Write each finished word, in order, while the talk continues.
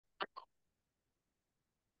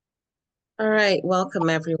All right, welcome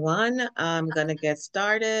everyone. I'm gonna get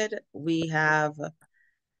started.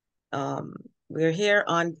 Um we're here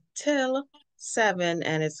until 7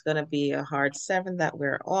 and it's gonna be a hard 7 that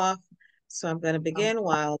we're off. So I'm gonna begin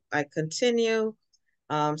while I continue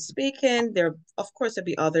speaking. There, of course, there'll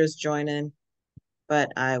be others joining, but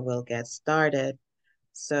I will get started.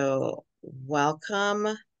 So welcome.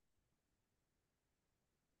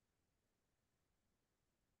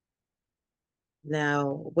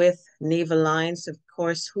 Now with Nevalliance, of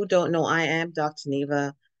course, who don't know, I am Dr.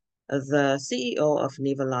 Neva, the CEO of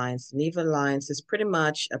Nevalliance. Nevalliance is pretty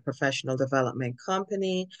much a professional development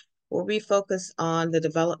company where we focus on the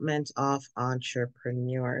development of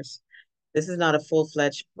entrepreneurs. This is not a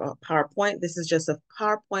full-fledged PowerPoint. This is just a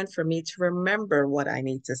PowerPoint for me to remember what I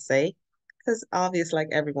need to say. Because obviously, like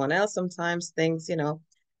everyone else, sometimes things,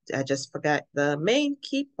 I just forget the main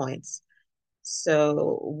key points.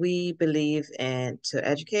 So we believe in to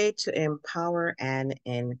educate, to empower, and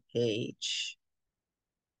engage.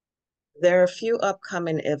 There are a few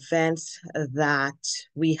upcoming events that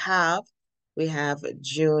we have. We have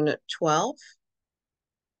June 12th,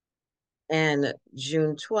 and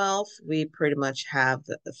June 12th, we pretty much have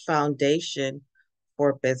the foundation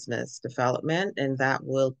for business development, and that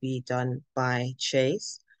will be done by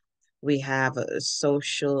Chase. We have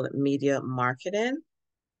social media marketing,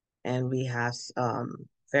 and we have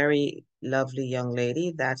very lovely young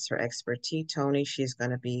lady. That's her expertise, Tony. She's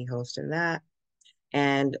going to be hosting that.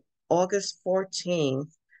 And August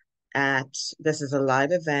 14th, at this is a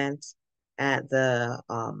live event at the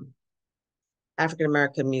African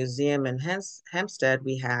American Museum in Hempstead.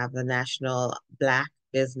 We have the National Black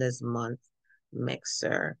Business Month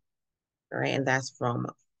mixer, right? And that's from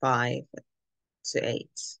 5 to 8,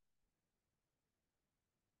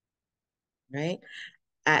 right?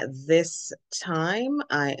 At this time,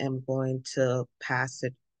 I am going to pass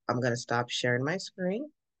it. I'm going to stop sharing my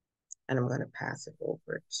screen and I'm going to pass it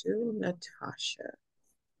over to Natasha.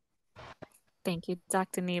 Thank you,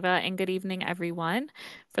 Dr. Neva, and good evening, everyone.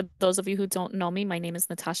 For those of you who don't know me, my name is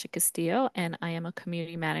Natasha Castillo, and I am a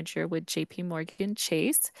community manager with JP Morgan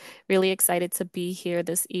Chase. Really excited to be here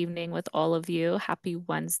this evening with all of you. Happy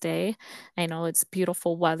Wednesday. I know it's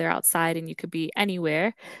beautiful weather outside and you could be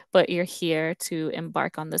anywhere, but you're here to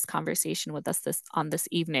embark on this conversation with us this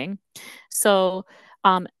evening. So,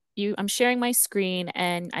 um, I'm sharing my screen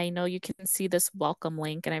and I know you can see this welcome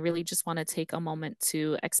link and I really just want to take a moment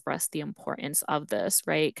to express the importance of this,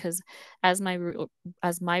 right? Cuz as my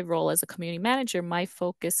as my role as a community manager, my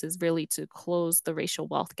focus is really to close the racial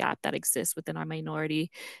wealth gap that exists within our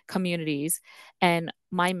minority communities. And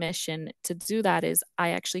my mission to do that is I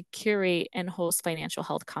actually curate and host financial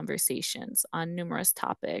health conversations on numerous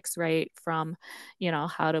topics, right? From,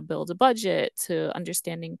 how to build a budget to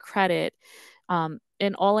understanding credit,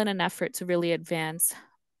 and all in an effort to really advance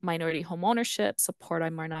minority home ownership, support our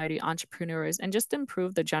minority entrepreneurs, and just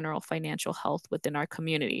improve the general financial health within our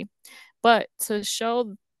community. But to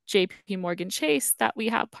show JP Morgan Chase that we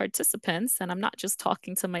have participants, and I'm not just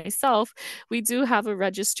talking to myself, we do have a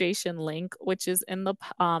registration link, which is in the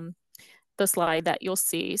slide that you'll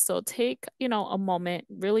see. So take, a moment,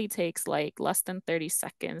 really takes like less than 30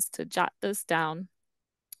 seconds to jot this down,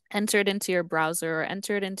 enter it into your browser or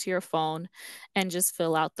enter it into your phone and just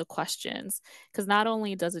fill out the questions. Because not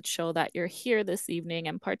only does it show that you're here this evening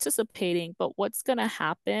and participating, but what's going to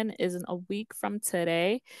happen is in a week from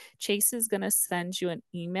today, Chase is going to send you an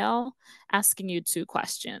email asking you two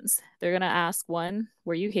questions. They're going to ask, one,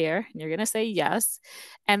 were you here? And you're going to say yes.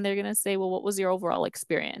 And they're going to say, well, what was your overall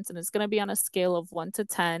experience? And it's going to be on a scale of 1 to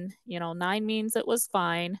 10. 9 means it was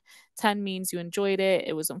fine. 10 means you enjoyed it,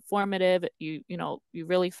 it was informative, you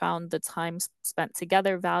really found the time spent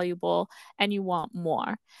together valuable and you want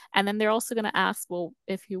more. And then they're also going to ask, well,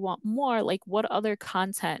 if you want more, like what other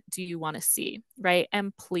content do you want to see, right?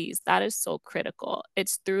 And please, that is so critical.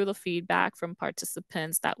 It's through the feedback from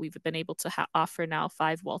participants that we've been able to offer now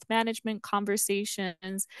 5 wealth management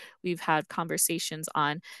conversations. We've had conversations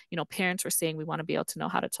on, parents were saying we want to be able to know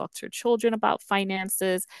how to talk to your children about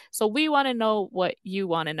finances. So we want to know what you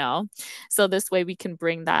want to know. So this way we can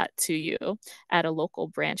bring that to you at a local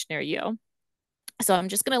branch near you. So I'm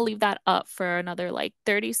just going to leave that up for another like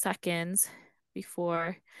 30 seconds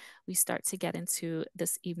before we start to get into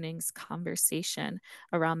this evening's conversation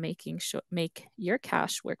around make your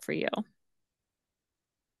cash work for you.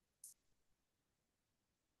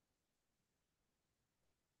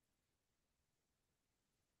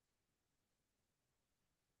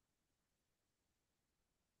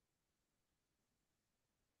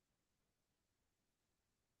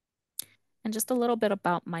 And just a little bit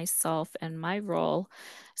about myself and my role.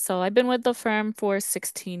 So, I've been with the firm for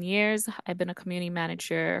 16 years. I've been a community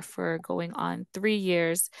manager for going on 3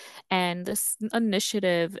 years. And this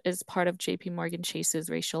initiative is part of JP Morgan Chase's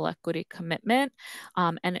racial equity commitment.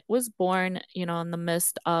 And it was born, in the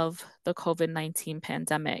midst of the COVID-19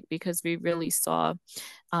 pandemic because we really saw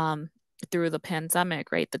um, through the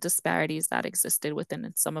pandemic, right, the disparities that existed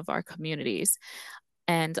within some of our communities.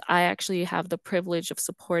 And I actually have the privilege of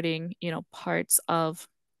supporting, parts of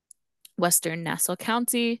Western Nassau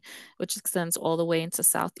County, which extends all the way into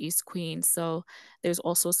Southeast Queens. So there's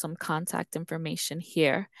also some contact information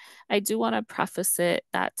here. I do want to preface it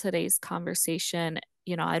that today's conversation,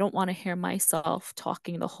 I don't want to hear myself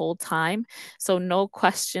talking the whole time. So no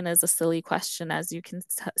question is a silly question. As you can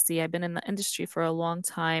see, I've been in the industry for a long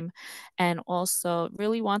time and also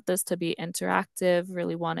really want this to be interactive,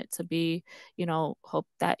 really want it to be, hope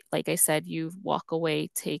that, like I said, you walk away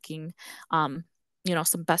taking,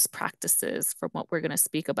 some best practices from what we're going to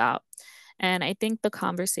speak about. And I think the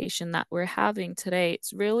conversation that we're having today,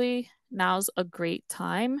 it's really now's a great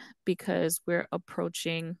time because we're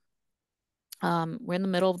in the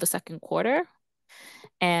middle of the second quarter.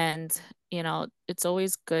 And, it's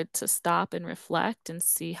always good to stop and reflect and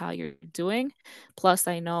see how you're doing. Plus,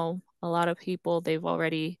 I know a lot of people, they've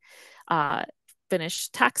already uh,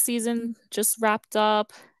 finished tax season, just wrapped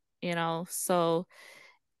up, so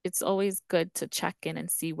it's always good to check in and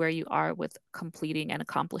see where you are with completing and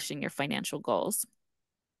accomplishing your financial goals.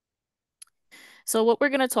 So, what we're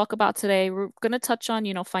going to talk about today, we're going to touch on,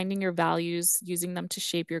 finding your values, using them to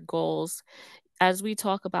shape your goals. As we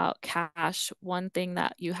talk about cash, one thing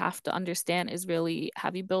that you have to understand is really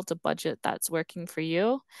have you built a budget that's working for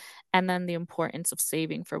you? And then the importance of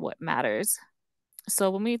saving for what matters. So,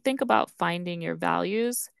 when we think about finding your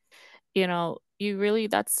values, you really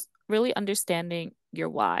that's really understanding your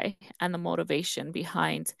why and the motivation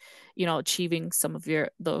behind, achieving some of your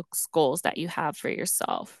those goals that you have for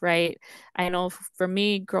yourself, right? I know for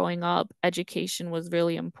me growing up, education was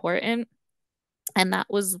really important. And that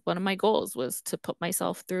was one of my goals was to put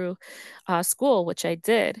myself through school, which I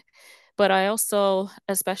did. But I also,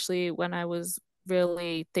 especially when I was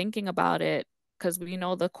really thinking about it, because we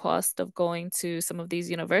know the cost of going to some of these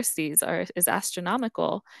universities is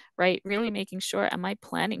astronomical, right? Really making sure, am I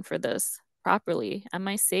planning for this properly? Am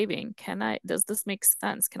I saving? Does this make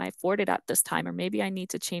sense? Can I afford it at this time? Or maybe I need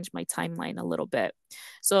to change my timeline a little bit.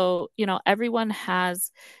 So, everyone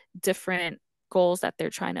has different goals that they're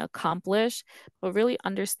trying to accomplish, but really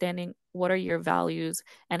understanding what are your values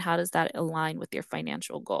and how does that align with your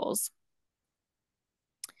financial goals.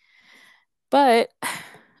 But,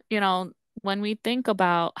 you know, when we think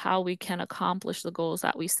about how we can accomplish the goals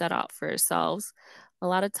that we set out for ourselves, a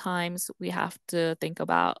lot of times we have to think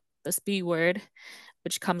about this B word,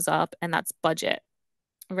 which comes up, and that's budget.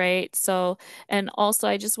 Right. So, and also,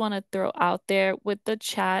 I just want to throw out there with the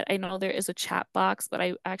chat. I know there is a chat box, but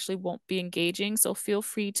I actually won't be engaging. So, feel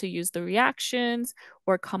free to use the reactions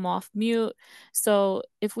or come off mute. So,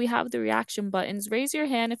 if we have the reaction buttons, raise your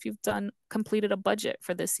hand if you've completed a budget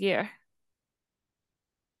for this year.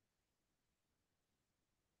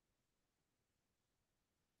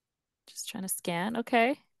 Just trying to scan.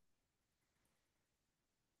 Okay.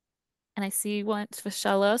 And I see one,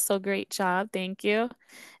 Fashella. So great job. Thank you.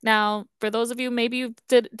 Now, for those of you, maybe you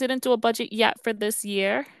didn't do a budget yet for this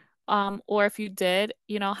year, or if you did,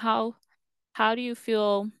 how do you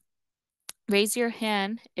feel? Raise your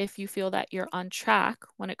hand if you feel that you're on track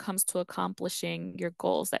when it comes to accomplishing your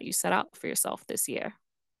goals that you set out for yourself this year.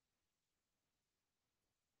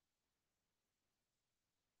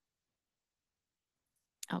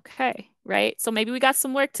 Okay, right? So maybe we got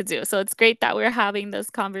some work to do. So it's great that we're having this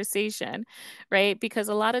conversation, right? Because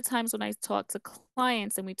a lot of times when I talk to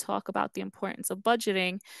clients and we talk about the importance of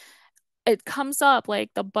budgeting, it comes up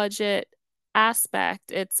like the budget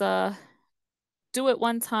aspect. It's a do it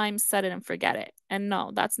one time, set it and forget it. And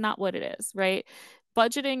no, that's not what it is, right?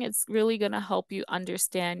 Budgeting is really going to help you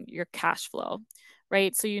understand your cash flow,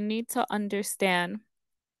 right? So you need to understand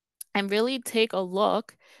and really take a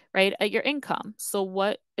look, right, at your income. So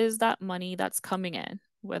what is that money that's coming in?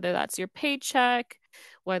 Whether that's your paycheck,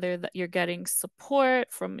 whether that you're getting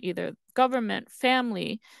support from either government,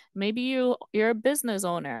 family, maybe you're a business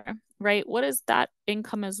owner, right? What is that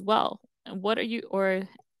income as well? And what are you or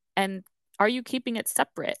and are you keeping it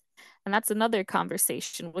separate? And that's another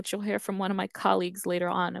conversation, which you'll hear from one of my colleagues later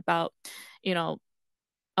on about, you know,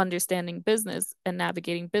 understanding business and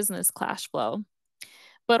navigating business cash flow.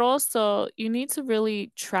 But also, you need to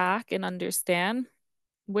really track and understand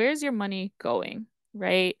where's your money going,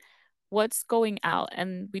 right? what's going out,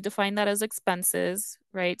 and we define that as expenses,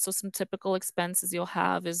 right? So some typical expenses you'll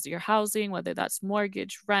have is your housing, whether that's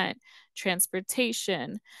mortgage, rent,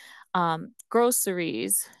 transportation,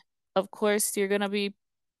 groceries. Of course, you're going to be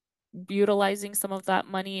utilizing some of that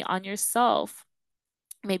money on yourself.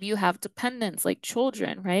 Maybe you have dependents like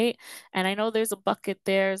children, right? And I know there's a bucket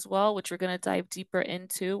there as well, which we're going to dive deeper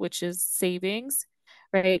into, which is savings,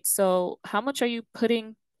 right? So, how much are you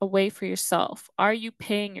putting away for yourself? Are you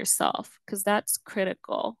paying yourself? Because that's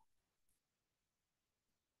critical.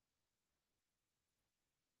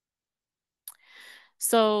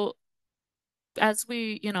 So, as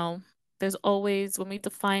we, there's always, when we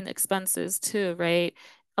define expenses too, right?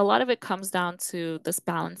 A lot of it comes down to this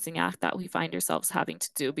balancing act that we find ourselves having to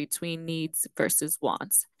do between needs versus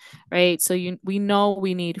wants, right? So we know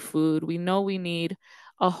we need food, we know we need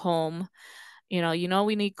a home,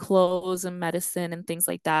 we need clothes and medicine and things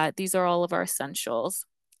like that. These are all of our essentials.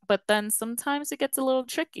 But then sometimes it gets a little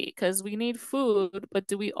tricky because we need food, but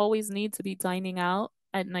do we always need to be dining out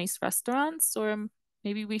at nice restaurants? Or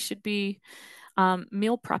maybe we should be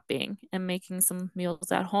meal prepping and making some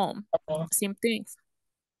meals at home. Same thing.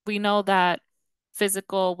 We know that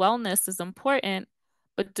physical wellness is important,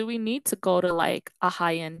 but do we need to go to like a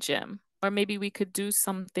high-end gym? Or maybe we could do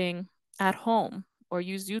something at home or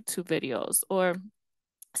use YouTube videos or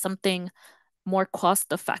something more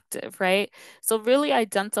cost effective, right? So really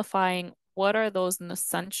identifying what are those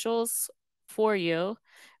essentials for you,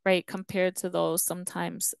 right? Compared to those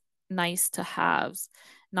sometimes nice to haves,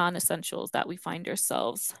 non-essentials that we find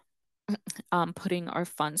ourselves putting our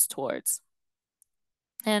funds towards.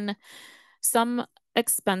 And some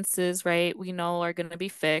expenses, right, we know are going to be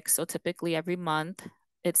fixed. So typically every month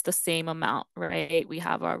it's the same amount, right? We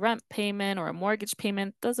have our rent payment or a mortgage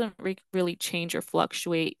payment, doesn't really change or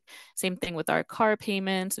fluctuate. Same thing with our car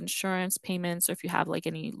payments, insurance payments, or if you have like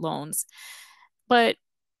any loans. But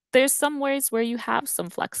there's some ways where you have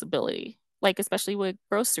some flexibility, like especially with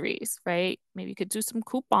groceries, right? Maybe you could do some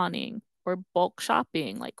couponing or bulk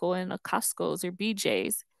shopping, like go in a Costco's or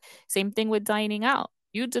BJ's. Same thing with dining out.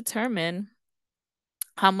 You determine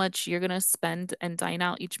how much you're going to spend and dine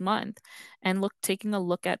out each month and taking a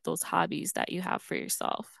look at those hobbies that you have for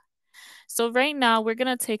yourself. So right now we're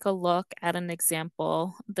going to take a look at an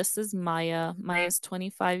example. This is Maya. Maya's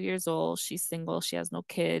 25 years old. She's single. She has no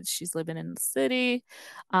kids. She's living in the city.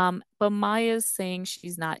 But Maya's saying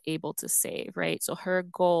she's not able to save, right? So her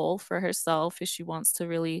goal for herself is she wants to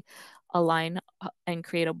really align and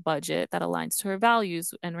create a budget that aligns to her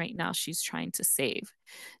values. And right now she's trying to save.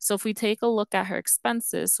 So if we take a look at her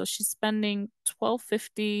expenses, so she's spending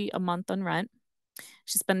 $12.50 a month on rent.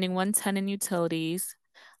 She's spending 110 in utilities,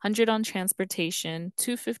 100 on transportation,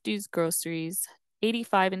 250 is groceries,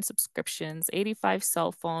 85 in subscriptions, 85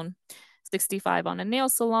 cell phone, 65 on a nail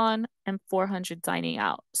salon, and 400 dining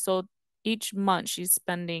out. So each month she's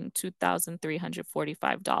spending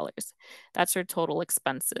 $2,345. That's her total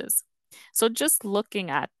expenses. So just looking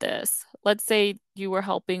at this, let's say you were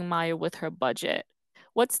helping Maya with her budget.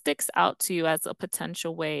 What sticks out to you as a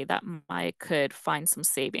potential way that Maya could find some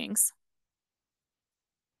savings?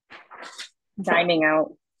 Dining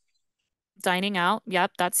out. Dining out.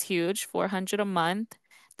 Yep, that's huge. 400 a month.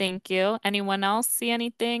 Thank you. Anyone else see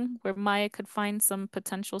anything where Maya could find some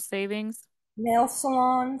potential savings? Nail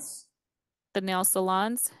salons. The nail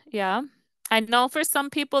salons. Yeah. I know for some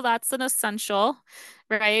people that's an essential,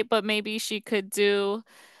 right? But maybe she could do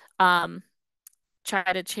um try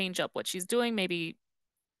to change up what she's doing, maybe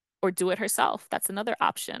or do it herself. That's another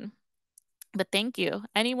option. But thank you.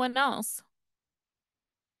 Anyone else?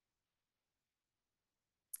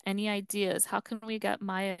 Any ideas? How can we get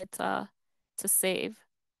Maya to save?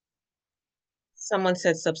 Someone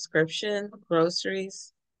said subscription,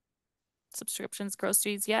 groceries. Subscriptions,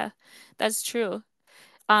 groceries. Yeah, that's true.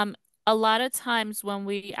 Um, a lot of times when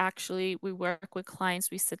we work with clients,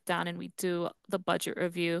 we sit down and we do the budget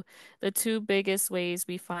review. The two biggest ways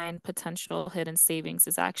we find potential hidden savings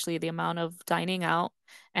is actually the amount of dining out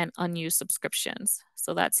and unused subscriptions.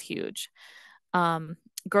 So that's huge. um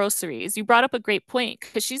Groceries. You brought up a great point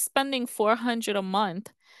because she's spending 400 a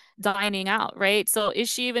month dining out, right? So is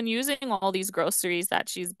she even using all these groceries that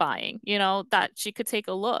she's buying? That she could take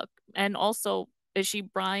a look. And also, is she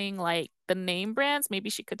buying like the name brands?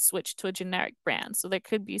 Maybe she could switch to a generic brand. So there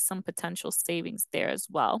could be some potential savings there as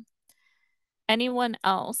well. Anyone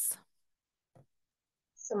else?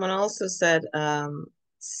 Someone also said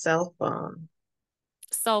cell phone.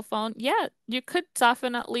 Cell phone. Yeah, you could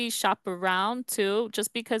definitely shop around too.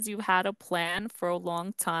 Just because you've had a plan for a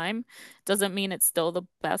long time doesn't mean it's still the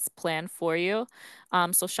best plan for you.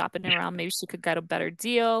 So shopping around, maybe she could get a better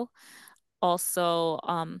deal. Also,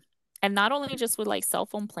 And not only just with like cell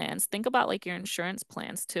phone plans, think about like your insurance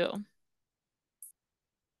plans too.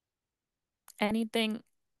 Anything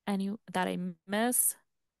any that I miss,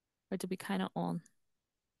 or did we kind of all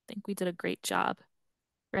think we did a great job,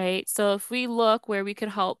 right? So if we look where we could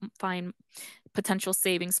help find potential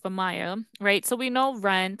savings for Maya, right? So we know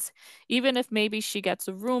rent, even if maybe she gets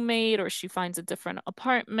a roommate or she finds a different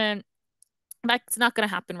apartment, that's not going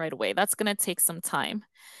to happen right away. That's going to take some time.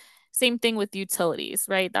 Same thing with utilities,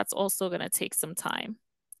 right? That's also going to take some time.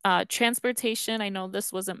 Transportation, I know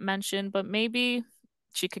this wasn't mentioned, but maybe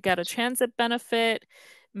she could get a transit benefit.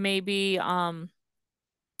 Maybe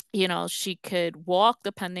she could walk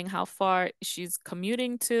depending how far she's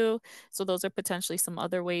commuting to. So those are potentially some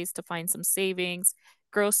other ways to find some savings.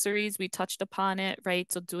 Groceries, we touched upon it,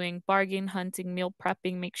 right? So doing bargain hunting, meal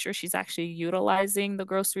prepping, make sure she's actually utilizing the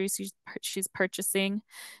groceries she's purchasing.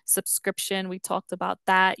 Subscription, we talked about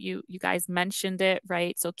that. You guys mentioned it,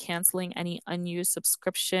 right? So canceling any unused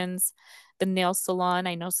subscriptions. The nail salon,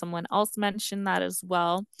 I know someone else mentioned that as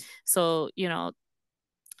well. So,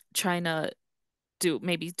 trying to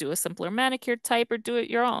do a simpler manicure type or do it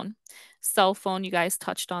your own. Cell phone, you guys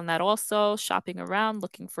touched on that also. Shopping around,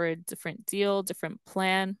 looking for a different deal, different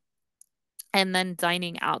plan. And then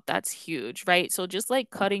dining out, that's huge, right? So just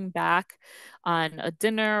like cutting back on a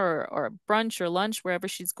dinner or brunch or lunch, wherever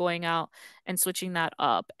she's going out, and switching that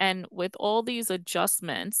up. And with all these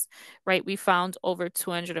adjustments, right, we found over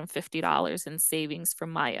 $250 in savings for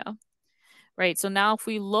Maya. Right. So now if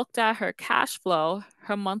we looked at her cash flow,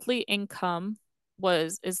 her monthly income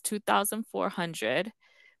is 2,400.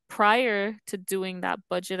 Prior to doing that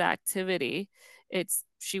budget activity,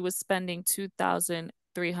 she was spending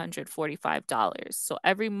 $2,345. So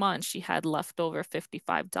every month she had left over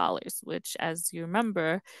 $55, which, as you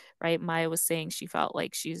remember, right, Maya was saying she felt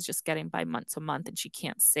like she's just getting by month to month and she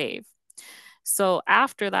can't save. So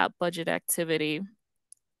after that budget activity,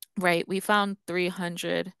 right, we found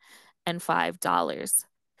 $305.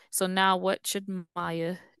 So now what should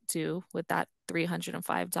Maya do with that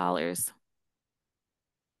 $305?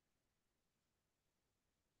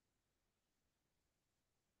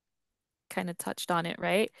 Kind of touched on it,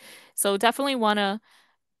 right? So definitely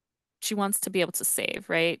she wants to be able to save,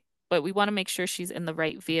 right? But we want to make sure she's in the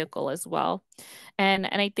right vehicle as well. And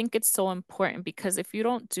I think it's so important because if you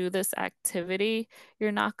don't do this activity,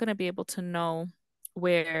 you're not going to be able to know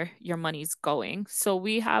where your money's going. So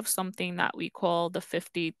we have something that we call the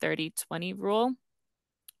 50-30-20 rule,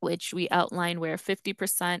 which we outline where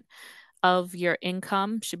 50% of your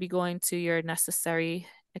income should be going to your necessary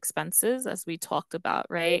expenses, as we talked about,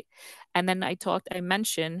 right? And then I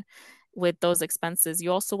mentioned with those expenses,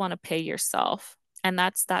 you also want to pay yourself, and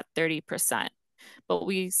that's that 30%. But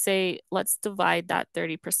we say, let's divide that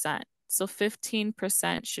 30%. So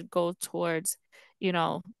 15% should go towards,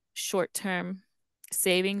 short-term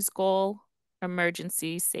savings goal,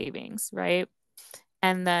 emergency savings, right?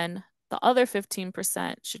 And then the other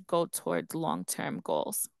 15% should go towards long-term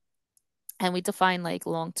goals. And we define like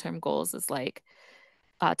long-term goals as like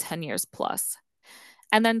 10 years plus.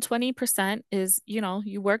 And then 20% is,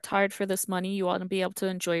 you worked hard for this money. You want to be able to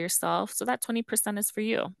enjoy yourself. So that 20% is for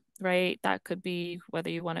you, right? That could be whether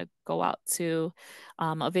you want to go out to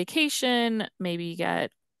a vacation, maybe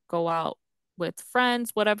go out with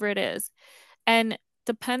friends, whatever it is. And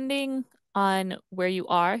depending on where you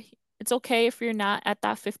are, it's okay if you're not at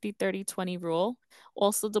that 50-30-20 rule.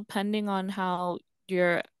 Also, depending on how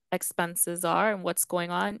your expenses are and what's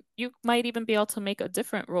going on, you might even be able to make a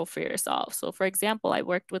different rule for yourself. So, for example, I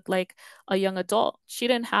worked with like a young adult. She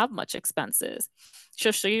didn't have much expenses.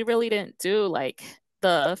 So she really didn't do like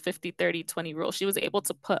the 50-30-20 rule. She was able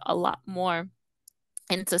to put a lot more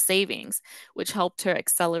into savings, which helped her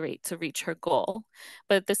accelerate to reach her goal.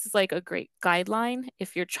 But this is like a great guideline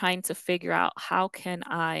if you're trying to figure out how can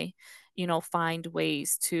I, find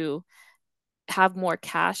ways to have more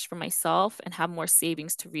cash for myself and have more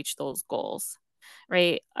savings to reach those goals.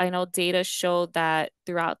 Right. I know data showed that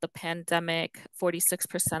throughout the pandemic,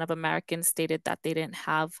 46% of Americans stated that they didn't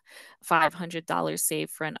have $500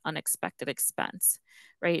 saved for an unexpected expense,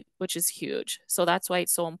 right? Which is huge. So that's why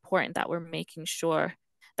it's so important that we're making sure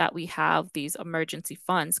that we have these emergency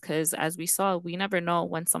funds because, as we saw, we never know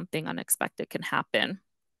when something unexpected can happen.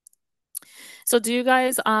 So do you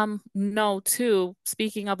guys know too,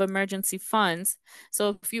 speaking of emergency funds,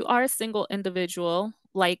 so if you are a single individual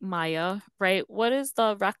like Maya, right, what is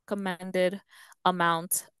the recommended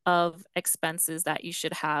amount of expenses that you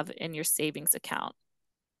should have in your savings account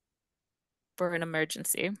for an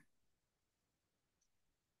emergency?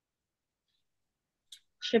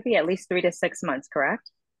 Should be at least 3 to 6 months,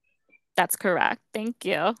 correct? That's correct. Thank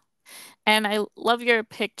you. And I love your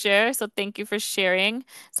picture, so thank you for sharing.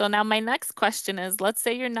 So now my next question is, let's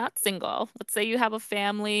say you're not single. Let's say you have a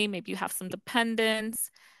family, maybe you have some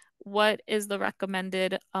dependents. What is the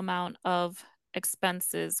recommended amount of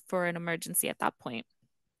expenses for an emergency at that point?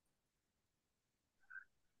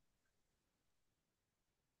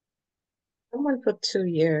 Someone put 2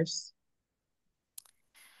 years.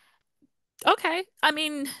 Okay. I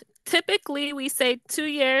mean, typically we say 2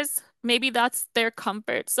 years. Maybe that's their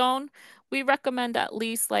comfort zone. We recommend at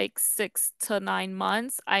least like 6 to 9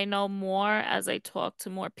 months. I know more as I talk to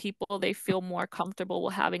more people, they feel more comfortable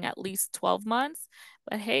with having at least 12 months.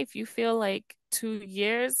 But hey, if you feel like 2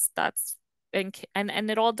 years, that's and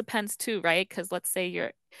it all depends too, right? Because let's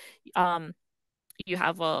say um you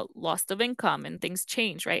have a loss of income and things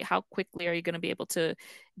change, right? How quickly are you going to be able to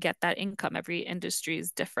get that income? Every industry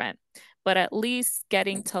is different, but at least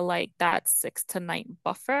getting to like that 6 to 9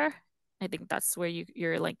 buffer, I think that's where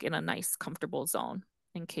you're like in a nice, comfortable zone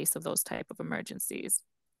in case of those type of emergencies.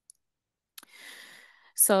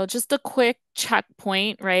 So just a quick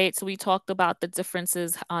checkpoint, right? So we talked about the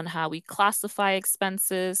differences on how we classify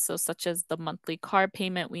expenses. So such as the monthly car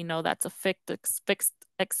payment, we know that's a fixed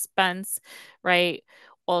expense, right?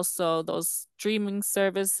 Also, those streaming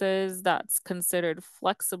services, that's considered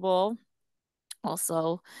flexible.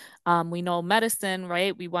 Also, we know medicine,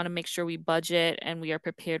 right? We want to make sure we budget and we are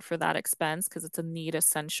prepared for that expense because it's a need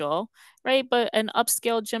essential, right? But an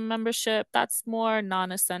upscale gym membership, that's more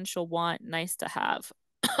non-essential want, nice to have.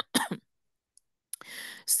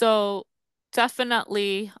 So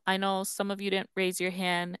definitely, I know some of you didn't raise your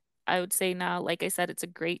hand. I would say now, like I said, it's a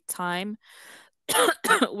great time.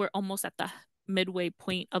 We're almost at the midway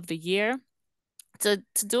point of the year to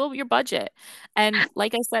do your budget. And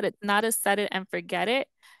like I said, it's not a set it and forget it.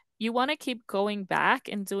 You want to keep going back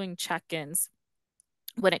and doing check-ins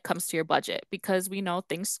when it comes to your budget because we know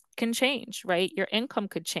things can change, right? Your income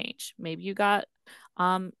could change. Maybe you got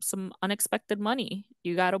some unexpected money.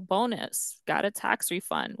 You got a bonus, got a tax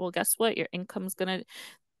refund. Well, guess what? Your income's going to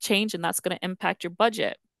change and that's going to impact your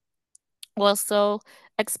budget. Well, so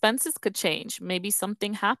expenses could change. Maybe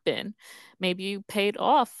something happened. Maybe you paid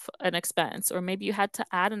off an expense, or maybe you had to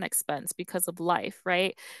add an expense because of life,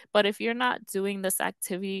 right? But if you're not doing this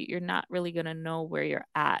activity, you're not really going to know where you're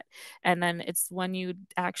at. And then it's when you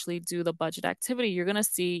actually do the budget activity, you're going to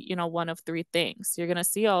see, one of three things. You're going to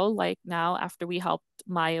see, oh, like now after we helped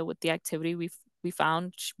Maya with the activity, we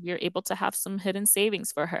found we are able to have some hidden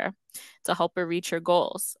savings for her to help her reach her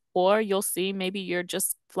goals. Or you'll see maybe you're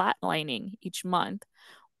just flatlining each month.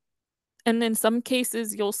 And in some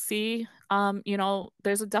cases, you'll see,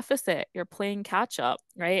 there's a deficit. You're playing catch up,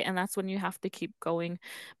 right? And that's when you have to keep going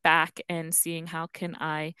back and seeing how can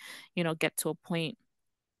I, get to a point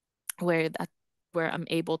where I'm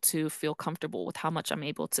able to feel comfortable with how much I'm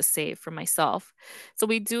able to save for myself. So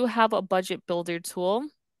we do have a budget builder tool.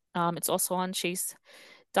 It's also on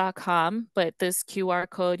chase.com, but this QR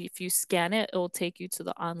code, if you scan it, it will take you to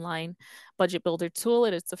the online budget builder tool.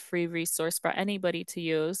 It is a free resource for anybody to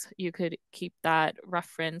use. You could keep that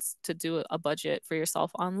reference to do a budget for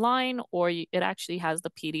yourself online, or it actually has the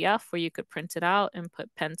PDF where you could print it out and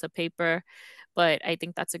put pen to paper. But I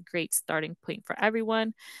think that's a great starting point for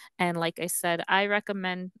everyone. And like I said, I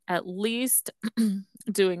recommend at least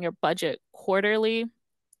doing your budget quarterly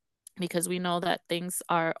because we know that things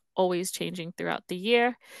are always changing throughout the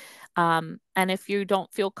year. And if you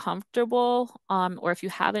don't feel comfortable, or if you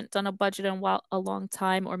haven't done a budget in a long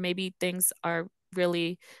time, or maybe things are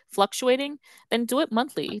really fluctuating, then do it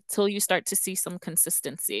monthly till you start to see some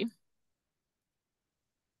consistency.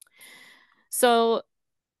 So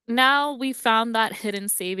now we found that hidden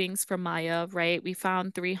savings for Maya, right? We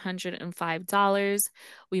found $305.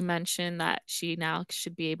 We mentioned that she now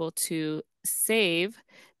should be able to save,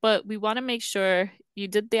 but we want to make sure you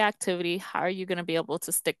did the activity. How are you going to be able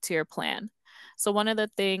to stick to your plan? So one of the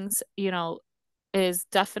things, is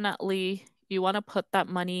definitely you want to put that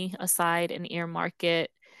money aside and earmark it.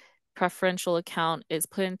 Preferential account is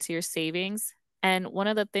put into your savings. And one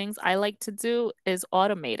of the things I like to do is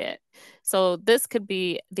automate it. So this could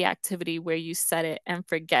be the activity where you set it and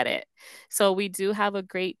forget it. So we do have a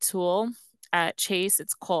great tool at Chase.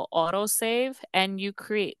 It's called autosave, and you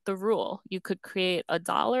create the rule. You could create a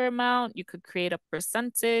dollar amount, you could create a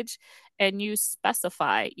percentage, and you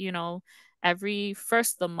specify, every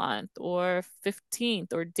first of the month or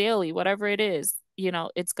 15th or daily, whatever it is,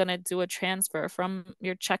 it's going to do a transfer from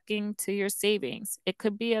your checking to your savings. It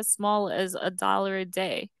could be as small as $1 a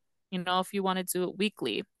day. If you want to do it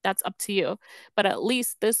weekly, that's up to you. But at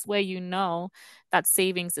least this way, that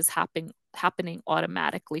savings is happening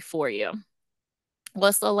automatically for you.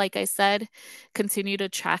 Also, like I said, continue to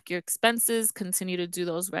track your expenses, continue to do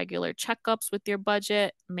those regular checkups with your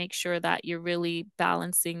budget. Make sure that you're really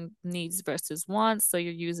balancing needs versus wants. So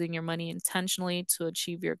you're using your money intentionally to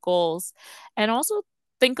achieve your goals. And also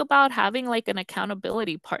think about having like an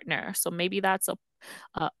accountability partner. So maybe that's a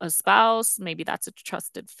spouse, maybe that's a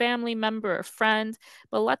trusted family member or friend,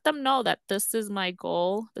 but let them know that this is my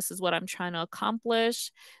goal. This is what I'm trying to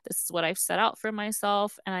accomplish. This is what I've set out for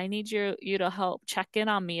myself. And I need you to help check in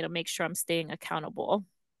on me to make sure I'm staying accountable.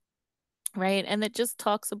 Right. And it just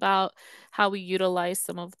talks about how we utilize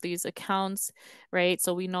some of these accounts, right?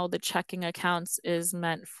 So we know the checking accounts is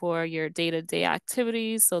meant for your day to day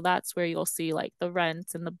activities. So that's where you'll see like the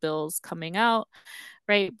rent and the bills coming out,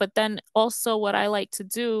 right? But then also, what I like to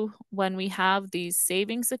do when we have these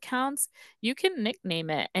savings accounts, you can nickname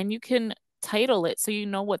it and you can title it so you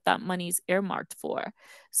know what that money's earmarked for.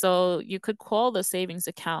 So you could call the savings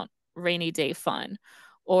account rainy day fund.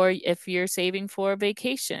 Or if you're saving for a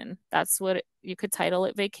vacation, that's what you could title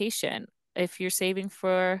it vacation. If you're saving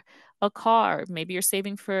for a car, maybe you're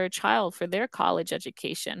saving for a child for their college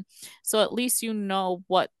education. So at least you know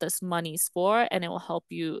what this money's for, and it will help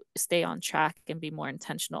you stay on track and be more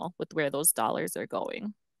intentional with where those dollars are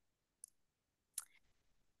going.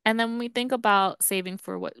 And then when we think about saving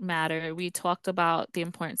for what matter, we talked about the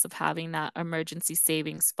importance of having that emergency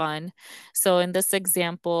savings fund. So in this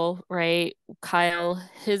example, right, Kyle,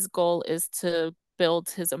 his goal is to build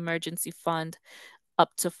his emergency fund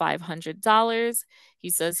up to $500. He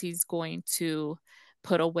says he's going to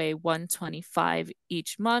put away 125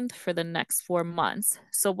 each month for the next 4 months.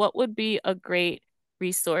 So what would be a great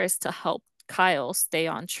resource to help Kyle stay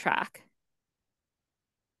on track?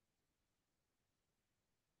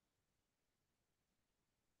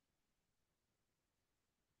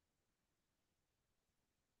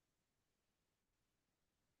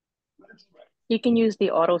 You can use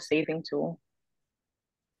the auto saving tool.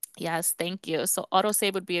 Yes, thank you. So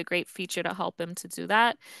autosave would be a great feature to help him to do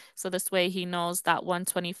that. So this way he knows that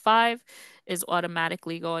 125 is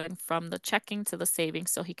automatically going from the checking to the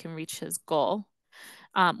savings so he can reach his goal.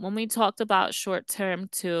 When we talked about short term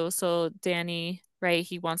too, so Danny, right,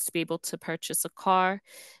 he wants to be able to purchase a car.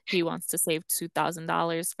 He wants to save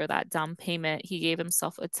 $2,000 for that down payment. He gave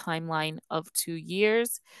himself a timeline of 2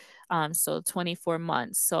 years, so 24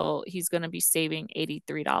 months. So he's going to be saving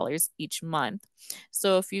 $83 each month.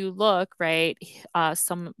 So if you look, right,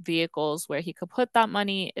 some vehicles where he could put that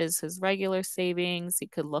money is his regular savings. He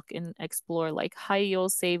could look and explore like high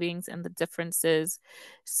yield savings and the differences.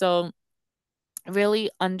 So really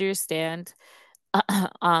understand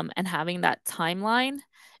and having that timeline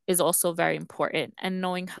is also very important, and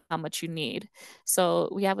knowing how much you need. So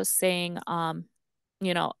we have a saying,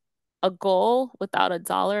 you know, a goal without a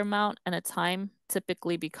dollar amount and a time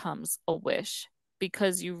typically becomes a wish,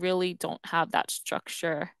 because you really don't have that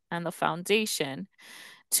structure and the foundation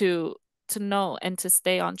to know and to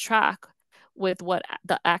stay on track with what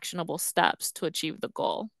the actionable steps to achieve the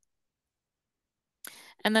goal.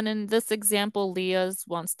 And then in this example, Leah's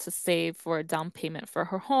wants to save for a down payment for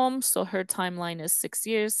her home. So her timeline is 6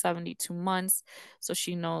 years, 72 months. So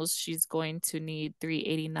she knows she's going to need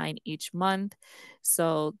 389 each month.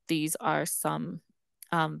 So these are some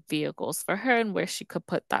vehicles for her and where she could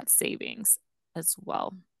put that savings as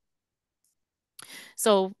well.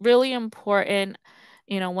 So really important,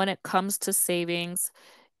 when it comes to savings,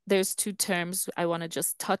 there's two terms I want to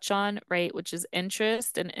just touch on, right? Which is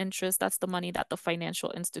interest. And interest, that's the money that the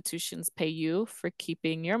financial institutions pay you for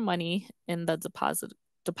keeping your money in the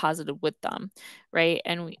deposited with them, right?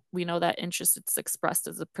 And we know that interest, it's expressed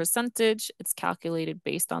as a percentage. It's calculated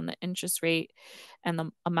based on the interest rate and the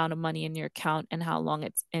amount of money in your account and how long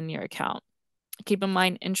it's in your account. Keep in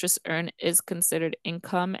mind, interest earned is considered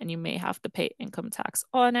income and you may have to pay income tax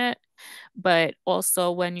on it. But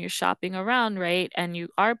also, when you're shopping around, right, and you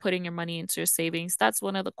are putting your money into your savings, that's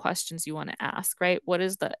one of the questions you want to ask, right? What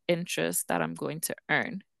is the interest that I'm going to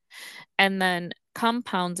earn? And then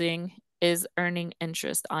compounding is earning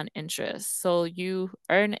interest on interest. So you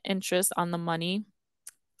earn interest on the money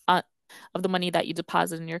uh, of the money that you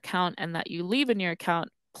deposit in your account and that you leave in your account.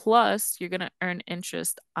 Plus, you're going to earn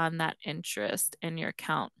interest on that interest in your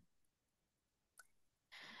account.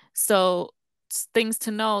 So things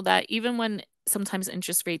to know that even when sometimes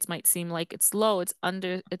interest rates might seem like it's low,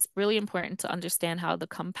 it's really important to understand how the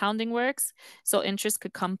compounding works. So interest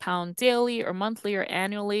could compound daily or monthly or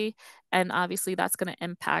annually, and obviously that's going to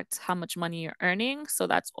impact how much money you're earning. So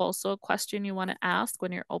that's also a question you want to ask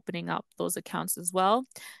when you're opening up those accounts as well.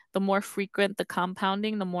 The more frequent the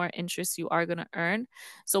compounding, the more interest you are going to earn.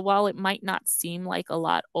 So while it might not seem like a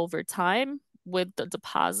lot over time, with the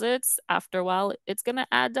deposits, after a while, it's going to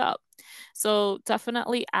add up. So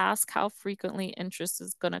definitely ask how frequently interest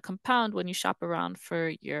is going to compound when you shop around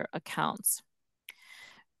for your accounts.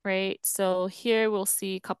 Right, so here we'll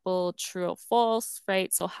see a couple true or false,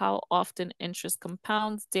 right? So how often interest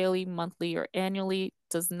compounds daily, monthly, or annually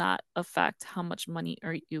does not affect how much money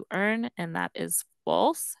you earn, and that is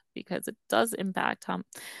false because it does impact how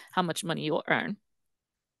much money you'll earn.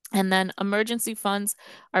 And then emergency funds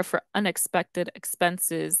are for unexpected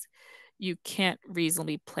expenses you can't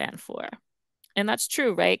reasonably plan for. And that's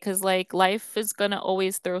true, right? Because like life is gonna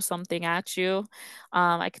always throw something at you.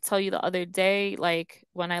 I could tell you the other day, like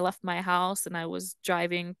when I left my house and I was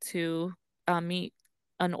driving to meet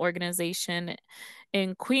an organization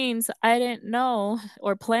in Queens, I didn't know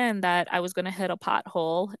or plan that I was gonna hit a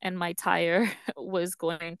pothole and my tire was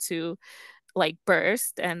going to like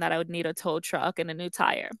burst and that I would need a tow truck and a new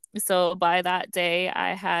tire. So by that day,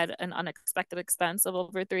 I had an unexpected expense of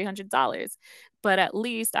over $300. But at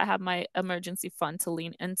least I have my emergency fund to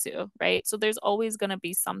lean into, right? So there's always going to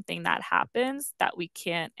be something that happens that we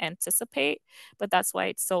can't anticipate, but that's why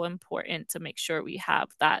it's so important to make sure we have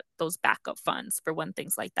those backup funds for when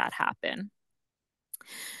things like that happen.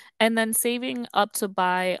 And then saving up to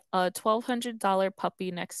buy a $1,200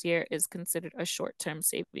 puppy next year is considered a short-term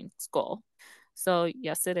savings goal. So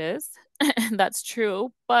yes, it is. That's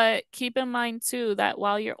true. But keep in mind too that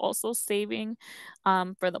while you're also saving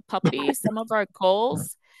for the puppy, some of our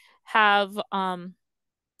goals have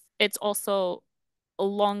it's also a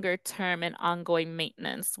longer term and ongoing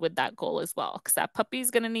maintenance with that goal as well. Because that puppy's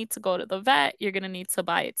going to need to go to the vet. You're going to need to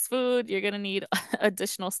buy its food. You're going to need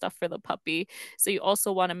additional stuff for the puppy. So you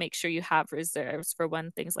also want to make sure you have reserves for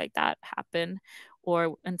when things like that happen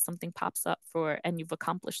or when something pops up and you've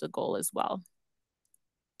accomplished the goal as well.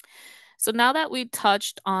 So now that we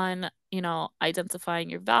touched on, identifying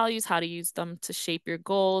your values, how to use them to shape your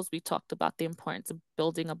goals, we talked about the importance of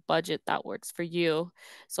building a budget that works for you.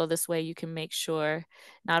 So this way you can make sure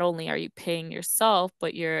not only are you paying yourself,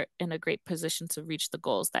 but you're in a great position to reach the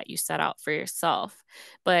goals that you set out for yourself.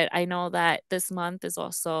 But I know that this month is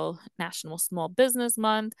also National Small Business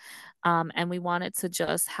Month. And we wanted to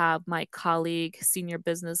just have my colleague, senior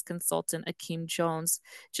business consultant Akeem Jones,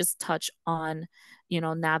 just touch on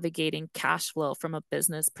navigating cash flow from a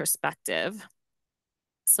business perspective.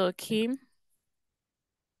 So, Akeem?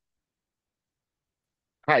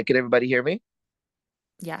 Hi, can everybody hear me?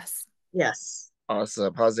 Yes. Yes.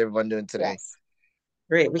 Awesome. How's everyone doing today? Yes.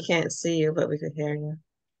 Great. We can't see you, but we could hear you.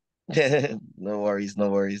 No worries, no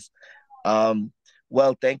worries.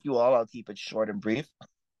 Well, thank you all. I'll keep it short and brief.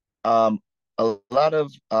 A lot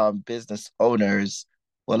of business owners,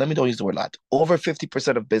 well, let me don't use the word lot. Over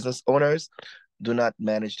 50% of business owners do not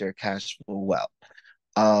manage their cash flow well.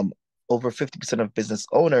 Over 50% of business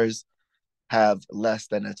owners have less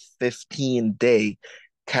than a 15-day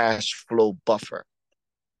cash flow buffer.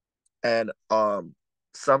 And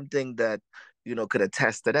something that could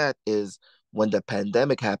attest to that is when the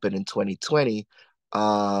pandemic happened in 2020.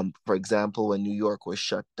 For example, when New York was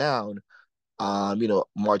shut down,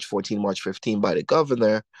 March 14, March 15 by the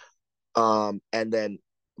governor, and then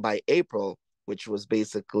by April, which was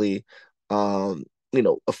basically a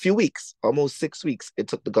few weeks, almost 6 weeks, it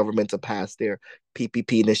took the government to pass their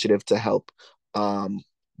PPP initiative to help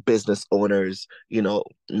business owners,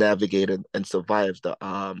 navigate and survive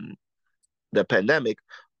the pandemic.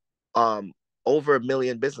 Over 1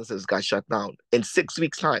 million businesses got shut down in 6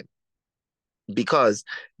 weeks' time because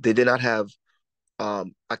they did not have a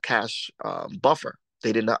cash buffer.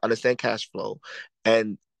 They did not understand cash flow.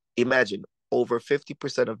 And imagine, over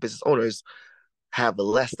 50% of business owners have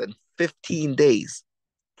less than 15 days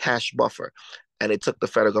cash buffer. And it took the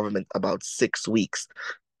federal government about 6 weeks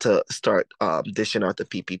to start dishing out the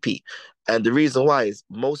PPP. And the reason why is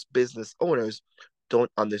most business owners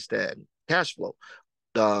don't understand cash flow.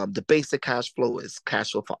 The basic cash flow is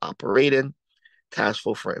cash flow for operating, cash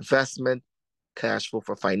flow for investment, cash flow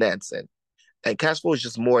for financing. And cash flow is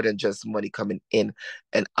just more than just money coming in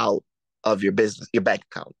and out of your business, your bank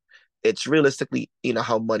account. It's realistically,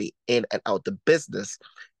 how money in and out the business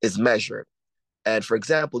is measured. And for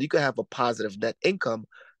example, you could have a positive net income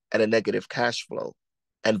and a negative cash flow,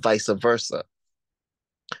 and vice versa.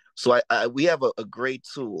 So we have a great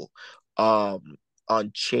tool on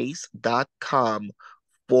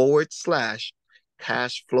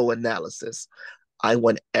chase.com/cash flow analysis. I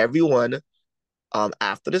want everyone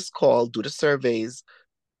after this call, do the surveys,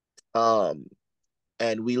 and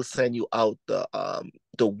we'll send you out the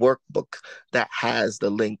workbook that has the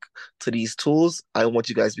link to these tools. I want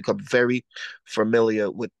you guys to become very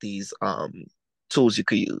familiar with these tools you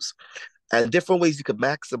could use. And different ways you could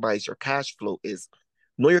maximize your cash flow is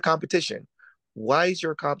know your competition. Why is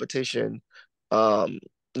your competition, um,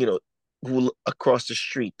 you know, who across the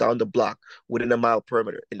street, down the block, within a mile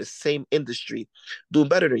perimeter, in the same industry, doing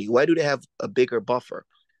better than you? Why do they have a bigger buffer?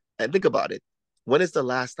 And think about it. When is the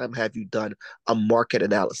last time have you done a market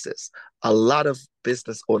analysis? A lot of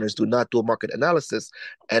business owners do not do a market analysis,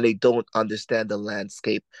 and they don't understand the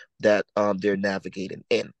landscape that they're navigating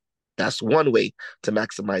in. That's one way to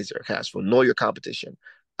maximize your cash flow. Know your competition.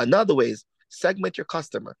 Another way is segment your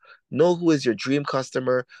customer. Know who is your dream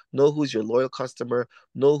customer. Know who's your loyal customer.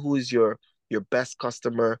 Know who is your best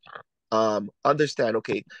customer. Understand,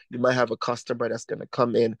 okay, you might have a customer that's going to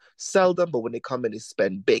come in seldom, but when they come in, they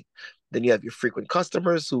spend big. Then you have your frequent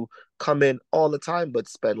customers who come in all the time but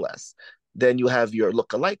spend less. Then you have your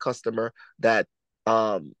look-alike customer that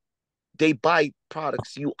um, they buy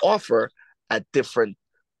products you offer at different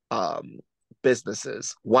um,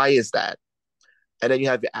 businesses. Why is that? And then you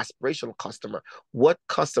have your aspirational customer. What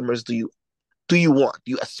customers do you want?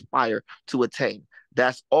 Do you aspire to attain?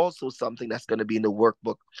 That's also something that's going to be in the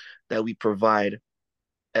workbook that we provide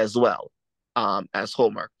as well, as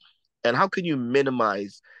homework. And how can you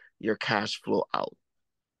minimize your cash flow out?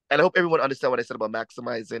 And I hope everyone understand what I said about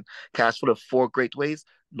maximizing cash flow. The four great ways: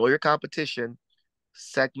 know your competition,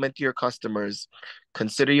 segment your customers,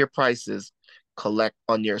 consider your prices, collect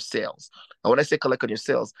on your sales. And when I say collect on your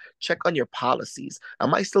sales, check on your policies.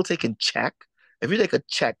 Am I still taking check? If you take a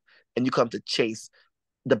check and you come to Chase,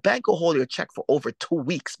 the bank will hold your check for over 2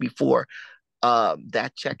 weeks before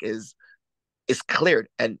that check is cleared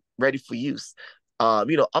and ready for use.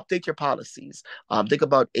 Update your policies. Think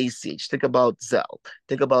about ACH. Think about Zelle.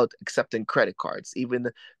 Think about accepting credit cards,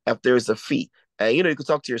 even if there's a fee. And you can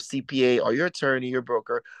talk to your CPA or your attorney, your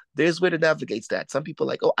broker. There's a way to navigate that. Some people are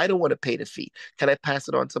like, oh, I don't want to pay the fee. Can I pass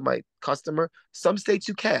it on to my customer? Some states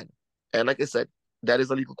you can. And like I said, that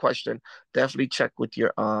is a legal question. Definitely check with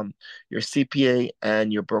your CPA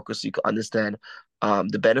and your broker so you can understand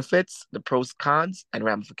the benefits, the pros, cons, and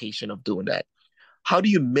ramification of doing that. How do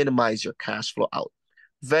you minimize your cash flow out?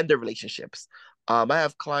 Vendor relationships. I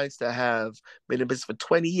have clients that have been in business for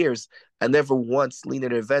 20 years and never once leaned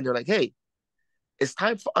in their vendor like, hey, it's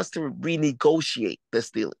time for us to renegotiate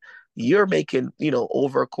this deal. You're making,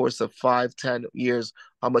 over a course of 5, 10 years,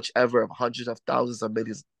 how much ever, of hundreds of thousands of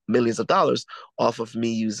millions of dollars off of me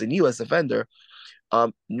using you as a vendor.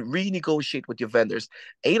 Renegotiate with your vendors,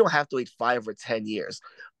 and you don't have to wait 5 or 10 years.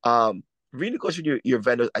 Renegotiate your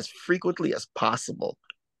vendors as frequently as possible,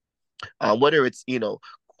 whether it's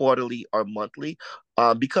quarterly or monthly,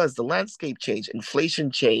 because the landscape change,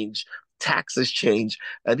 inflation change, taxes change,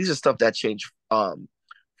 and these are stuff that change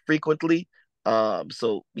frequently.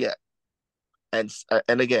 So yeah, and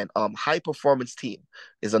again, high performance team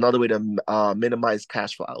is another way to minimize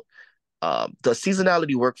cash flow out. Does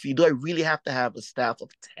seasonality work for you? Do I really have to have a staff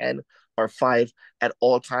of 10 or 5 at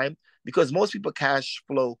all time? Because most people cash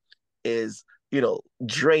flow is,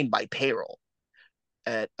 drained by payroll.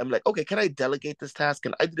 And I'm like, okay, can I delegate this task?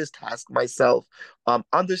 Can I do this task myself?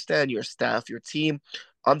 Understand your staff, your team,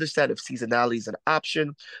 understand if seasonality is an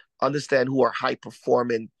option, understand who are high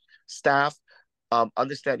performing staff,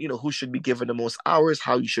 understand, who should be given the most hours,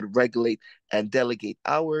 how you should regulate and delegate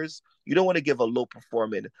hours. You don't want to give a low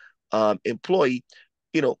performing employee,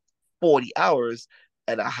 you know, 40 hours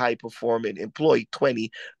and a high performing employee 20.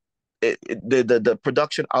 The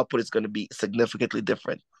production output is going to be significantly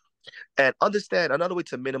different. And understand another way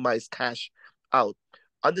to minimize cash out.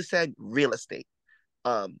 Understand real estate.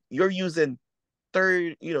 You're using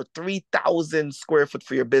 3,000 square foot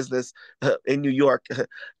for your business in New York.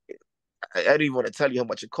 I don't even want to tell you how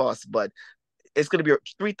much it costs, but it's going to be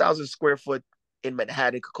 3,000 square foot in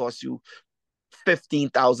Manhattan. It could cost you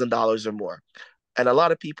 $15,000 or more. And a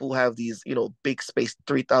lot of people who have these, big space,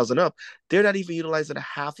 3,000 up, they're not even utilizing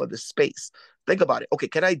half of the space. Think about it. Okay,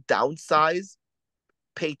 can I downsize,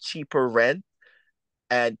 pay cheaper rent,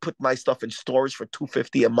 and put my stuff in storage for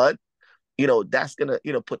 $250 a month? That's gonna,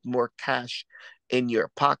 put more cash in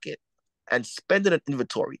your pocket and spend it on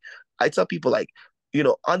inventory. I tell people like,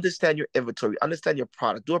 understand your inventory, understand your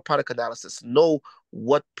product, do a product analysis, know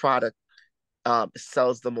what product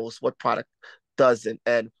sells the most, what product doesn't.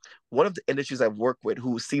 And one of the industries I've worked with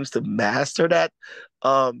who seems to master their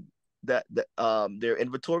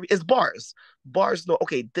inventory is bars. Bars know,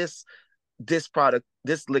 okay, this product,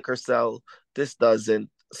 this liquor sell, this doesn't.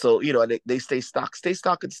 So, and they stay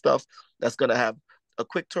stocking stuff that's gonna have a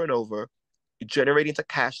quick turnover, generating to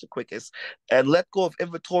cash the quickest, and let go of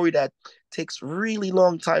inventory that takes really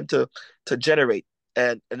long time to generate.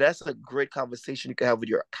 And that's a great conversation you can have with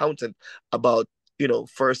your accountant about,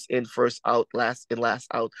 first in, first out, last in, last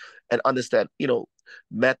out, and understand,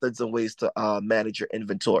 methods and ways to manage your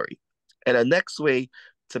inventory. And the next way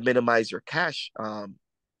to minimize your cash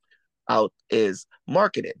out is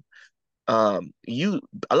marketing. A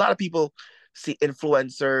lot of people see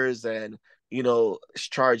influencers and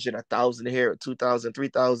charging 1,000 here, 2,000,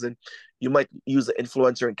 3,000. You might use an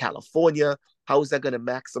influencer in California. How is that going to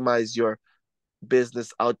maximize your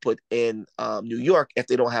business output in New York if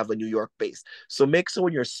they don't have a New York base? So make sure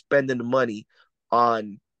when you're spending money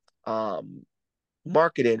on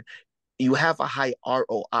marketing, you have a high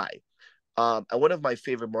ROI. And one of my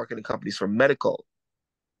favorite marketing companies for medical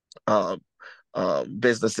um,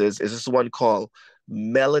 businesses is this one called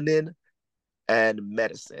Melanin and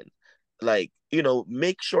Medicine. Like,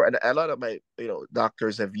 make sure, and a lot of my,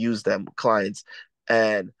 doctors have used them, clients,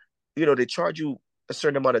 and, they charge you a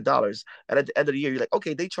certain amount of dollars. And at the end of the year, you're like,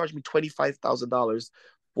 okay, they charged me $25,000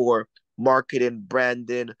 for marketing,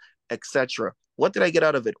 branding, etc. What did I get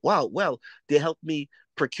out of it? Wow, well, they helped me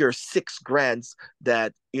procure 6 grants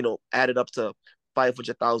that, added up to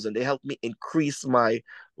 500,000. They helped me increase my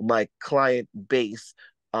client base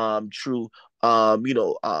through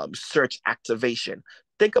search activation.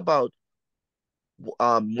 Think about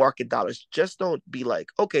market dollars. Just don't be like,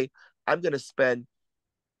 okay, I'm gonna spend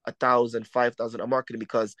 1,000, 5,000 on marketing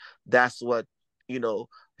because that's what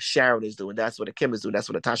Sharon is doing, that's what Kim is doing, that's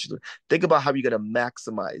what Natasha is doing. Think about how you're gonna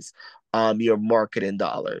maximize your marketing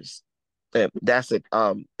dollars. That's it.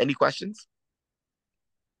 Any questions?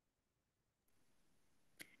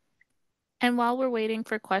 And while we're waiting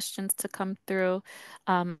for questions to come through,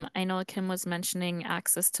 I know Kim was mentioning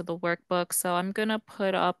access to the workbook, so I'm gonna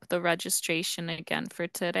put up the registration again for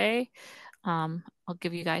today. I'll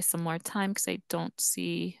give you guys some more time because I don't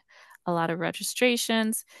see a lot of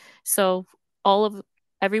registrations. So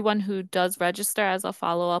everyone who does register as a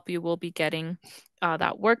follow-up, you will be getting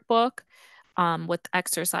that workbook with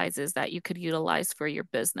exercises that you could utilize for your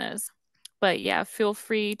business. But yeah, feel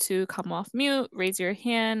free to come off mute, raise your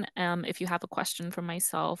hand if you have a question for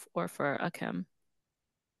myself or for Kim.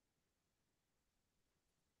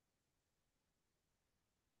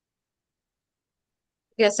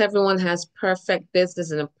 I guess everyone has perfect business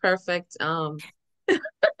and a perfect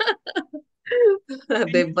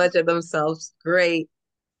they budget themselves great,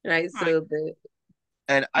 right? All right. So the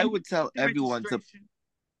And I would tell The everyone to. registration-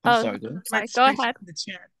 I'm Oh, sorry, go ahead. sorry, go registration ahead. in the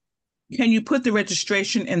chat. Can you put the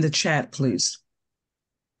registration in the chat, please?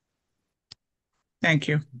 Thank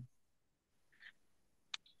you.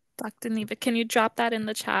 Dr. Neva, can you drop that in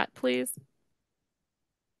the chat, please?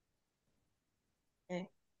 okay.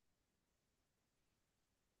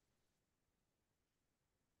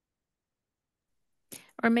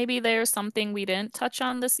 Or maybe there's something we didn't touch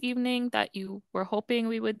on this evening that you were hoping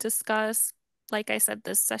we would discuss. Like I said,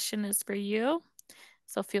 this session is for you,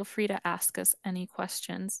 so feel free to ask us any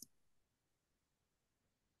questions.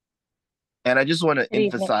 And I just want to Good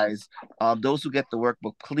evening. emphasize, those who get the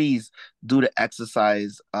workbook, please do the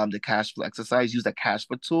exercise, the cash flow exercise. Use the cash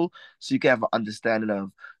flow tool so you can have an understanding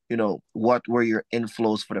of, what were your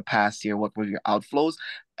inflows for the past year, what were your outflows,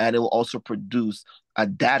 and it will also produce a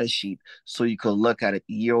data sheet so you can look at it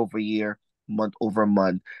year over year, month over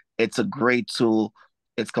month. It's a great tool.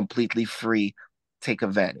 It's completely free. Take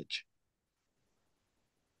advantage.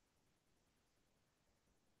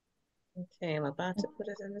 Okay, I'm about to put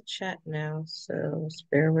it in the chat now, so just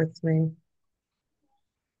bear with me.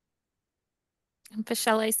 And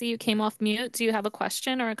Michelle, I see you came off mute. Do you have a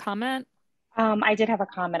question or a comment? I did have a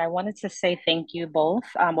comment. I wanted to say thank you both.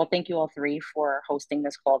 Well, thank you all three for hosting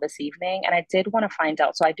this call this evening. And I did want to find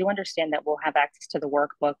out, so I do understand that we'll have access to the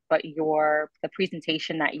workbook, but the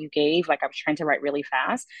presentation that you gave, like I was trying to write really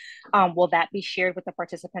fast, will that be shared with the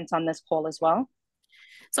participants on this call as well?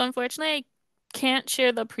 So unfortunately, I can't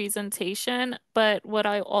share the presentation, but what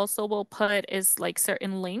I also will put is like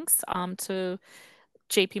certain links to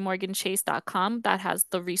jpmorganchase.com that has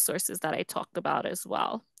the resources that I talked about as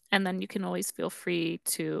well. And then you can always feel free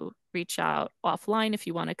to reach out offline if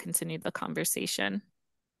you want to continue the conversation.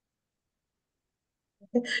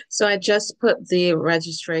 So I just put the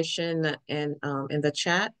registration in the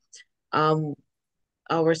chat.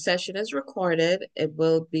 Our session is recorded. It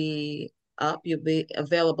will be up. You'll be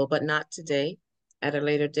available, but not today. At a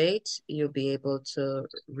later date, you'll be able to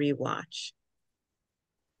rewatch.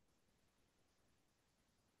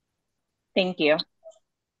 Thank you.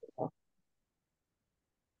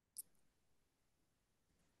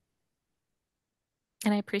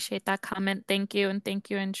 And I appreciate that comment. Thank you. And thank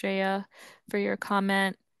you, Andrea, for your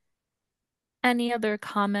comment. Any other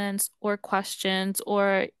comments or questions,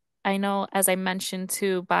 or I know, as I mentioned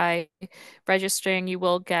too, by registering, you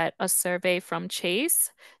will get a survey from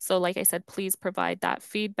Chase. So, like I said, please provide that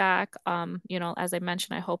feedback. As I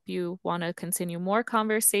mentioned, I hope you want to continue more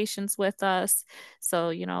conversations with us.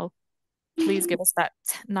 So, please give us that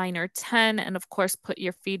 9 or 10, and of course, put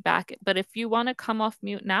your feedback. But if you want to come off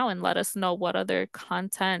mute now and let us know what other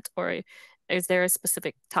content, or is there a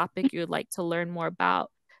specific topic you would like to learn more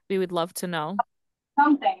about, we would love to know.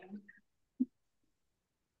 Something.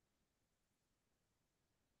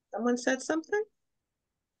 Someone said something?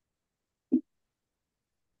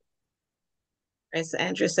 As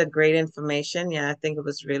Andrea said, great information. Yeah, I think it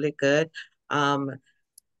was really good.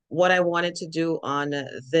 What I wanted to do on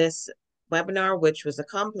this webinar, which was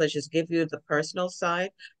accomplished, is give you the personal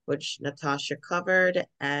side, which Natasha covered,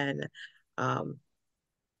 and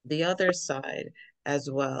the other side as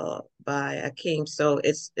well by Akeem. So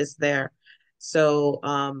it's there. So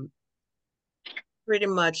pretty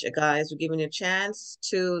much, guys, we're giving you a chance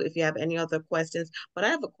to, if you have any other questions. But I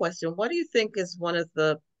have a question. What do you think is one of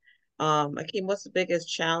the Akeem, what's the biggest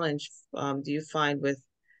challenge do you find with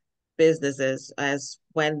businesses as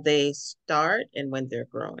when they start and when they're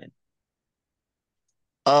growing?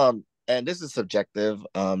 And this is subjective,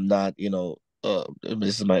 not,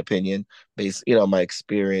 this is my opinion based, my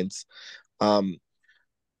experience. Um,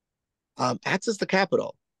 Access to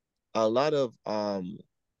capital. A lot of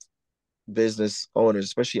business owners,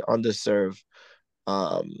 especially underserved,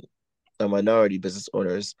 um, the minority business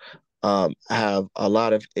owners, have a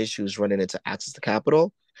lot of issues running into access to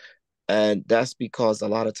capital. And that's because a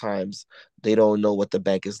lot of times they don't know what the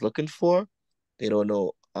bank is looking for. They don't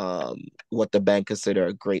know what the bank consider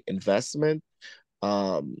a great investment.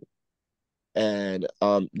 Um, they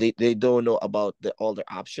don't know about all their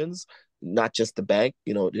options, not just the bank.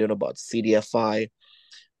 They don't know about CDFI.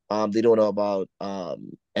 They don't know about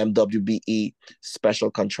MWBE,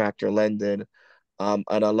 special contractor lending. And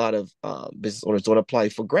a lot of business owners don't apply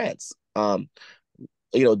for grants.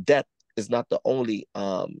 Debt is not the only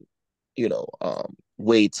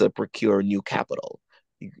way to procure new capital.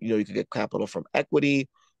 You can get capital from equity,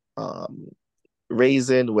 um,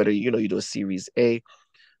 raising, whether you do a Series A,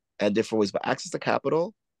 and different ways. But access to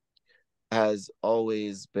capital has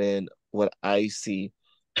always been what I see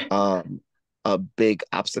a big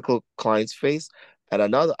obstacle clients face. And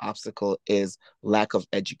another obstacle is lack of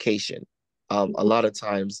education. A lot of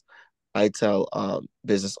times I tell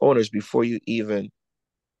business owners, before you even,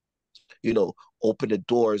 open the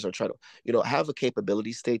doors or try to, have a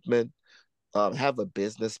capability statement, have a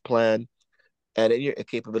business plan, and in your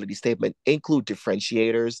capability statement, include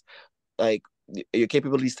differentiators. Like, your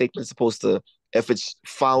capability statement is supposed to, if it's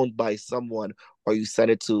found by someone or you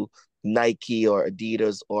send it to Nike or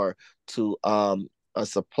Adidas or to a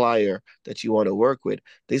supplier that you want to work with,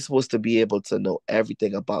 they're supposed to be able to know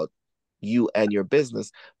everything about you and your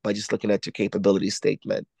business by just looking at your capability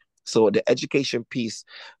statement. So the education piece,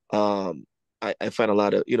 I find a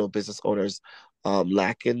lot of business owners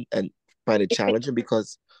lacking and find it challenging,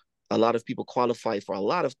 because a lot of people qualify for a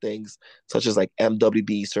lot of things, such as like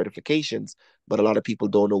MWB certifications, but a lot of people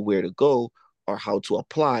don't know where to go or how to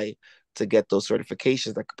apply to get those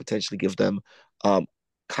certifications that could potentially give them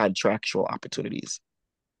contractual opportunities.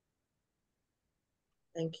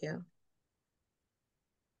 Thank you.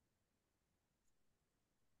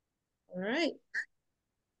 All right.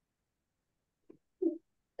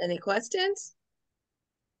 Any questions?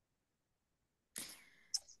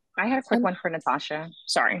 I had a quick one for Natasha.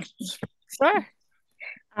 Sorry. Sure.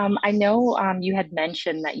 I know you had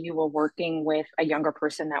mentioned that you were working with a younger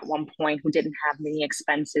person at one point who didn't have many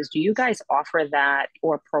expenses. Do you guys offer that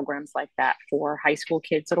or programs like that for high school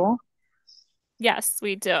kids at all? Yes,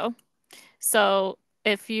 we do. So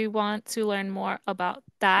if you want to learn more about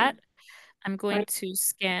that, I'm going to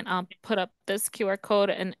put up this QR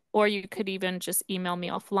code, or you could even just email me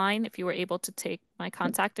offline if you were able to take my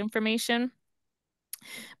contact information.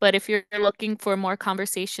 But if you're looking for more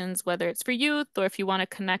conversations, whether it's for youth or if you want to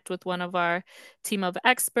connect with one of our team of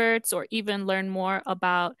experts or even learn more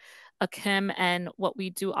about Akim and what we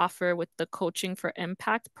do offer with the Coaching for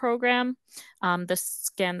Impact program,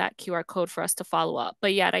 scan that QR code for us to follow up.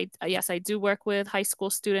 But yeah, yes, I do work with high school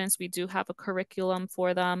students. We do have a curriculum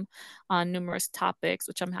for them on numerous topics,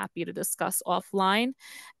 which I'm happy to discuss offline.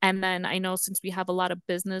 And then I know, since we have a lot of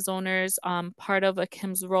business owners, part of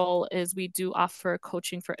Akim's role is we do offer a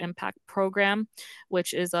Coaching for Impact program,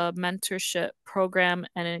 which is a mentorship program,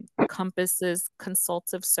 and it encompasses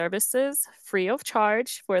consultative services free of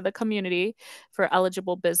charge for the community for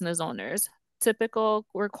eligible business owners. typical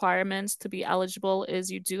requirements to be eligible is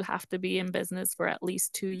you do have to be in business for at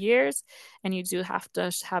least 2 years, and you do have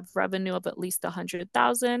to have revenue of at least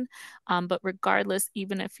 100,000. But regardless,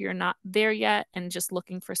 even if you're not there yet and just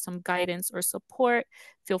looking for some guidance or support,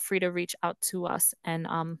 feel free to reach out to us, and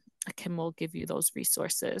Kim will give you those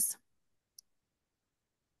resources.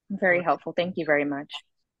 Very helpful. Thank you very much.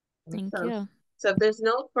 Thank Awesome. you. So if there's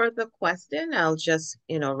no further question, I'll just,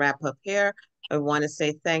 wrap up here. I want to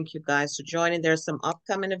say thank you guys for joining. There's some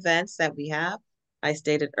upcoming events that we have. I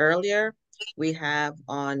stated earlier, we have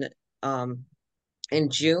in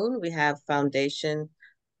June, we have Foundation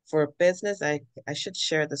for Business. I should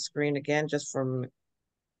share the screen again just for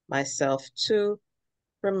myself to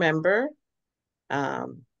remember.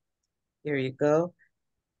 Here you go.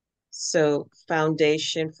 So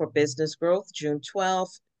Foundation for Business Growth, June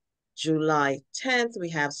 12th. July 10th, we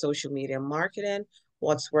have social media marketing,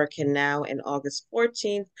 what's working now. And August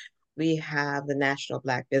 14th, we have the National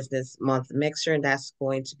Black Business Month Mixer, and that's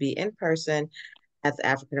going to be in person at the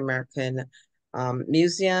African American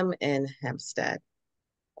Museum in Hempstead.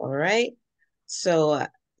 All right, so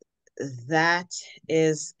that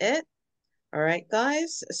is it. All right,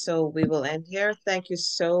 guys, so we will end here. Thank you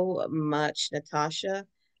so much, Natasha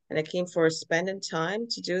and Akeem, for spending time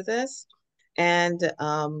to do this. And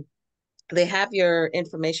they have your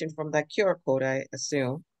information from that QR code, I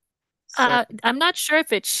assume. So, I'm not sure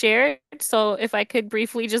if it's shared, so if I could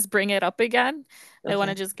briefly just bring it up again. I want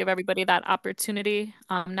to okay. just give everybody that opportunity.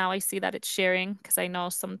 Now I see that it's sharing, because I know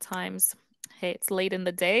sometimes, hey, it's late in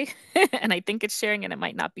the day and I think it's sharing and it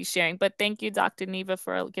might not be sharing. But thank you, Dr. Neva,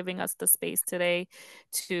 for giving us the space today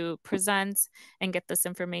to present and get this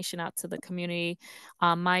information out to the community.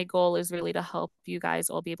 My goal is really to help you guys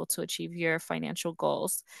all be able to achieve your financial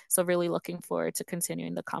goals. So really looking forward to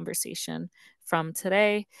continuing the conversation from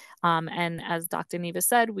today. And as Dr. Neva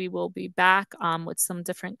said, we will be back with some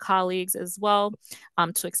different colleagues as well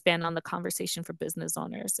to expand on the conversation for business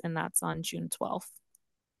owners. And that's on June 12th.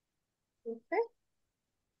 Okay.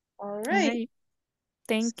 All All right. right.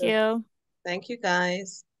 Thank So, you. thank you,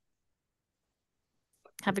 guys.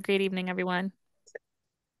 Have a great evening, everyone.